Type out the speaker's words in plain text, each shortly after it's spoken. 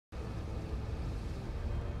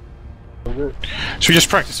good. Should we just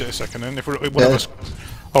practice it a second then? If we're, one of us.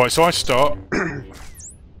 Alright, so I start.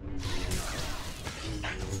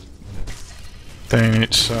 Then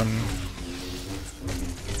it's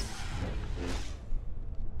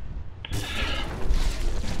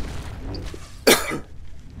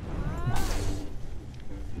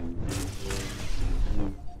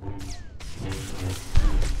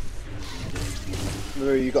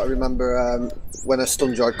You got to remember when a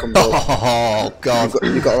stun droid comes up. Oh god!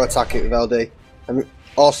 You've got to attack it with LD. And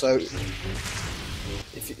also,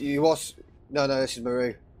 if you watch, no, this is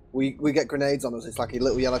Maru. We get grenades on us. It's like a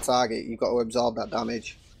little yellow target. You've got to absorb that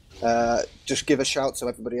damage. Just give a shout to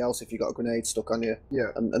everybody else if you got a grenade stuck on you.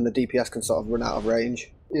 Yeah. And the DPS can sort of run out of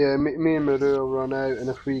range. Yeah, me and Maru will run out, and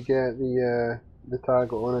if we get the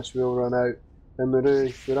target on us, we'll run out. And Maru,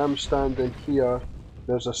 where I'm standing here,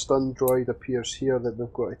 there's a stun droid appears here that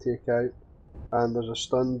we've got to take out, and there's a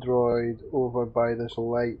stun droid over by this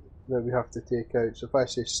light that we have to take out. So if I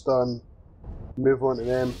say stun, move on to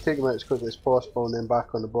them, take them out as quickly as possible, and then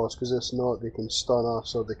back on the boss, because if not, they can stun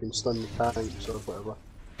us or they can stun the tanks or whatever.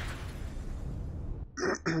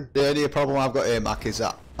 The only problem I've got here, Mac, is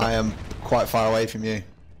that I am quite far away from you,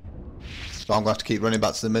 so I'm going to have to keep running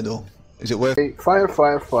back to the middle. Is it worth it? Fire,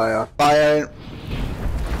 fire, fire. Fire!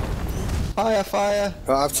 Fire, fire!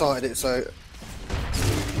 Right, I've tarted it, so...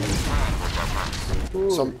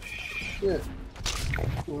 Holy shit.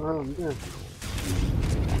 Wow, I'm dead.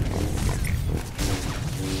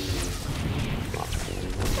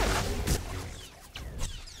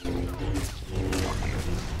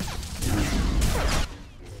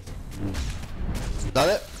 Is that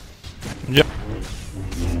it? yep.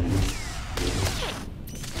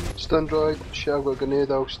 Stun droid, shit, I've got a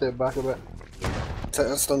grenade, I'll step back a bit. Take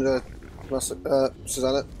that stun droid,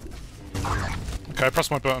 Susanna. Okay, press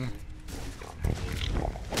my button.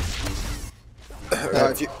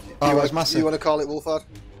 Right, if you want to call it Wolfhard?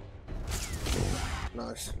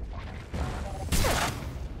 Nice.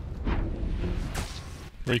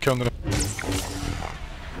 Recon the.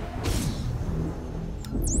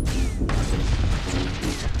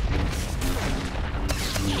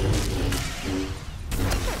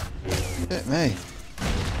 Hit me.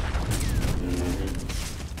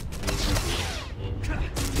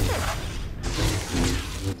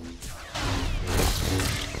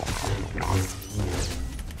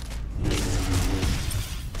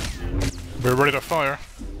 We're ready to fire.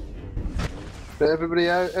 Right, everybody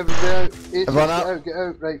out, everybody out. Everyone out. Get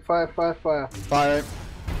out, right, fire, fire, fire. Fire.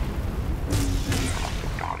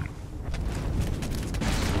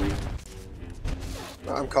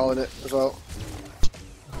 Right, I'm calling it as well.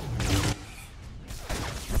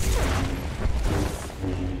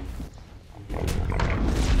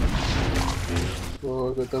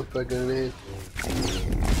 Oh, I got dumped by a grenade.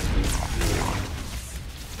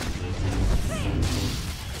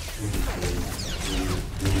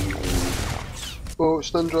 Oh,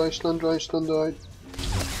 stun droid, stun droid, stun droid.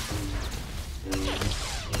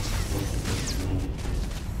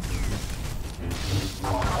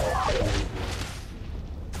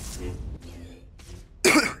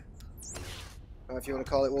 If you want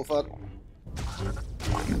to call it Wolfhard.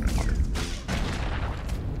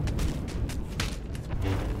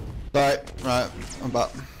 Right, I'm back.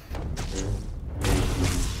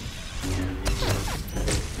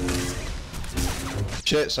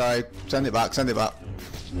 Shit, sorry. Send it back,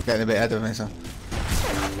 Getting a bit ahead of me, so.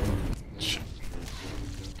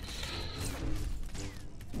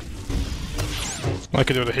 I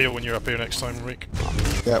could do the heal when you're up here next time, Rick.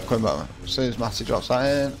 Yep, coming back. As soon as Matty drops that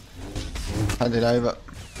in, hand it over.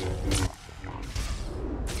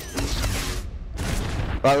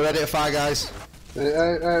 Right, we're ready to fire, guys.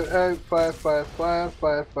 Out, fire, fire, fire,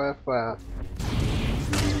 fire, fire, fire.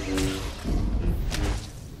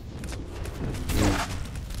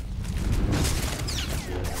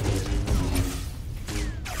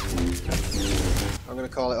 I'm going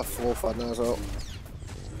to call it a Wolfhard now as well.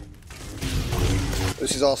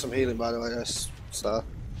 This is awesome healing, by the way, yes, Star.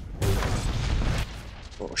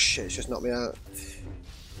 Oh shit, it's just knocked me out.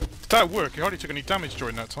 Did that work? You hardly took any damage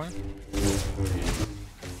during that time.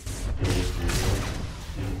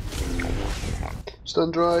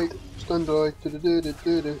 Stun droid, stun droid, stun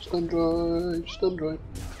droid, stun droid, stun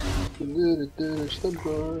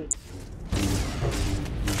droid.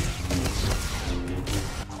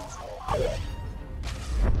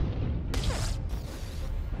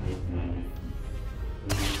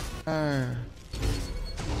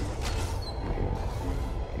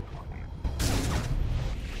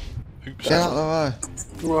 Oops. Get out of the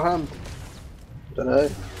way. What happened? Don't know.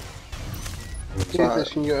 This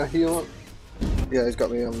can get a heal up. Yeah, he's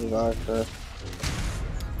got me on the revive there.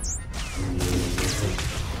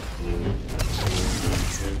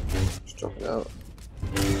 Just drop it out.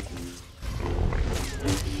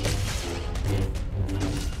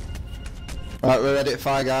 Right, we're ready to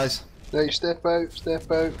fire, guys. Right, step out,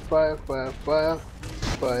 fire, fire, fire,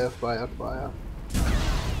 fire, fire, fire.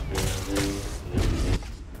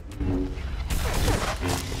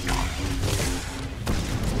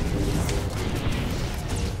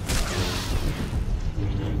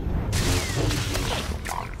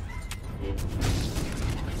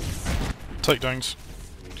 Takedowns.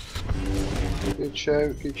 Good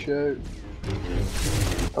shout, good shout.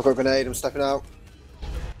 I've got a grenade, I'm stepping out.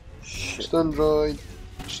 Shit. Stun droid,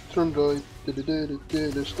 stun droid,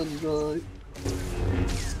 do stun droid.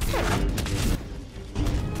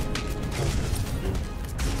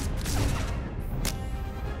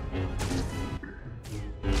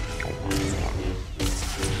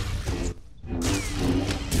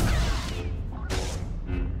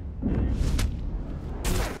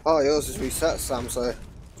 Oh, yours is reset, Sam, so...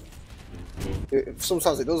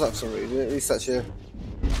 Sometimes it does have some reason, it resets you.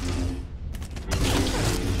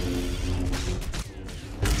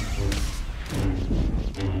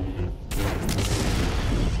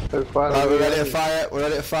 Right, we're ready to fire, we're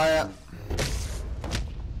ready to fire.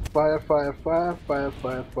 Fire, fire, fire, fire,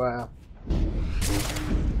 fire, fire.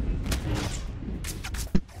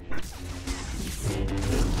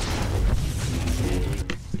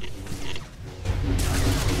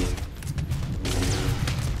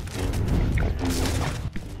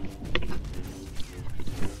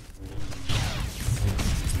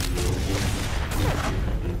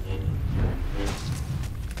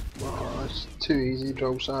 Oh, it's too easy,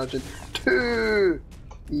 Drill Sergeant. Too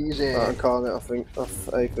easy. Right, I'm calling it, I think,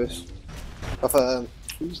 off Apis. Off,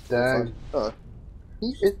 He's down. Oh, He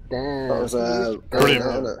is down. that was, Brilliant.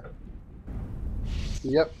 wasn't it?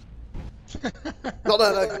 Yep. Not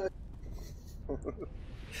there, no. That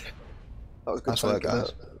was good. That's work,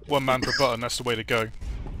 guys. One man per button, that's the way to go.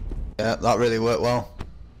 Yeah, that really worked well.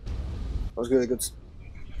 That was really good.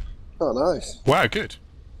 Oh, nice. Wow, good.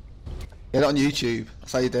 Get it on YouTube,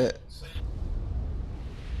 that's how you do it.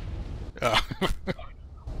 Ah.